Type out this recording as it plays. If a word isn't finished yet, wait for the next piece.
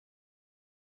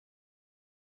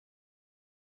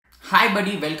Hi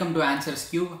buddy, welcome to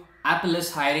answersQ. Apple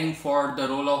is hiring for the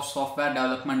role of software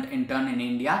development intern in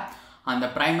India and the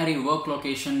primary work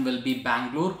location will be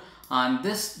Bangalore, and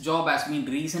this job has been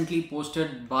recently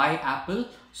posted by Apple.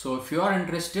 So if you are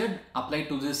interested, apply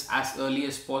to this as early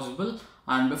as possible.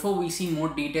 And before we see more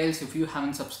details, if you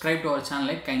haven't subscribed to our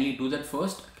channel, kindly do that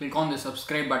first. Click on the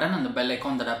subscribe button and the bell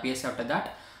icon that appears after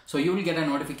that, so you will get a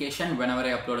notification whenever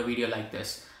I upload a video like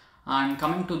this. And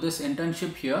coming to this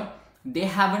internship here, they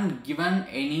haven't given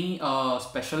any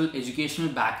special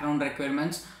educational background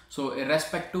requirements. So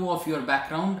irrespective of your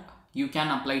background, you can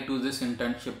apply to this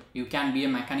internship. You can be a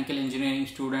mechanical engineering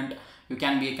student, you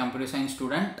can be a computer science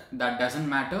student, that doesn't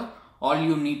matter. All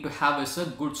you need to have is a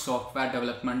good software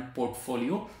development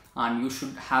portfolio, and you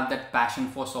should have that passion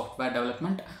for software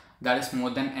development. That is more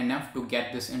than enough to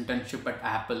get this internship at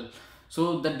Apple.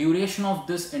 So the duration of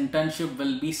this internship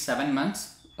will be 7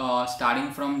 months.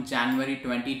 Starting from January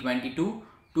 2022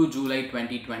 to July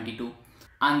 2022,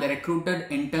 and the recruited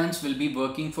interns will be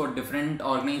working for different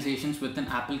organizations within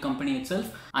Apple company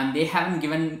itself, and they haven't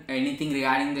given anything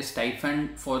regarding the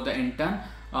stipend for the intern,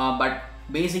 but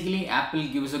basically Apple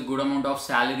gives a good amount of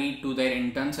salary to their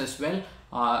interns as well.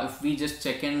 If we just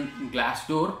check in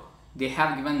Glassdoor, they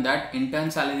have given that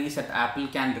intern salaries at Apple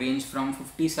can range from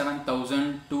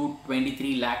 57,000 to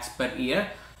 23 lakhs per year.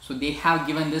 So they have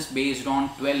given this based on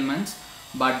 12 months,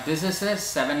 but this is a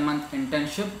 7-month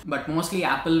internship. But mostly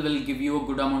Apple will give you a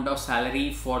good amount of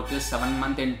salary for this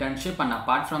 7-month internship, and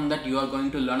apart from that, you are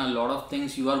going to learn a lot of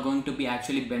things. You are going to be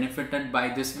actually benefited by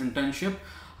this internship.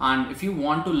 And if you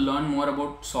want to learn more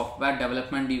about software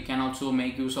development, you can also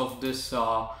make use of this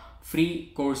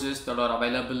free courses that are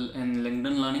available in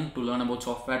LinkedIn Learning to learn about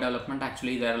software development.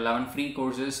 Actually, there are 11 free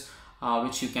courses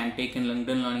which you can take in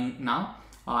LinkedIn Learning now.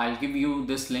 I'll give you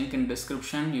this link in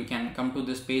description. You can come to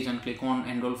this page and click on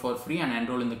enroll for free and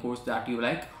enroll in the course that you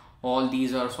like. All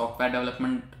these are software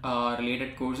development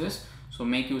related courses, so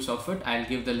make use of it. I'll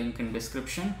give the link in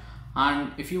description.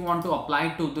 And if you want to apply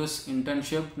to this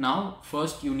internship now,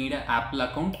 first you need an Apple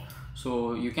account.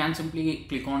 So you can simply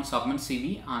click on submit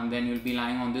CV, and then you'll be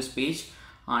lying on this page,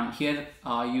 and here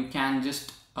you can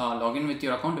just log in with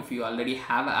your account if you already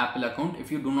have an Apple account.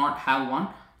 If you do not have one,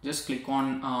 just click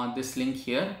on this link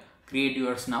here, create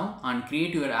yours now, and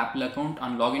create your Apple account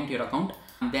and log into your account.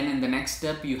 And then in the next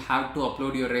step, you have to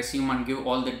upload your resume and give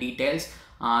all the details,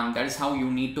 and that is how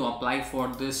you need to apply for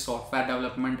this software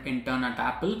development intern at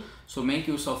Apple. So make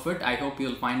use of it. I hope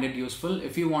you'll find it useful.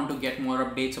 If you want to get more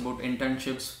updates about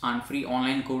internships and free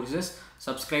online courses,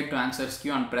 subscribe to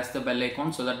answersQ and press the bell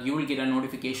icon so that you will get a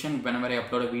notification whenever I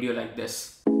upload a video like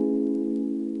this.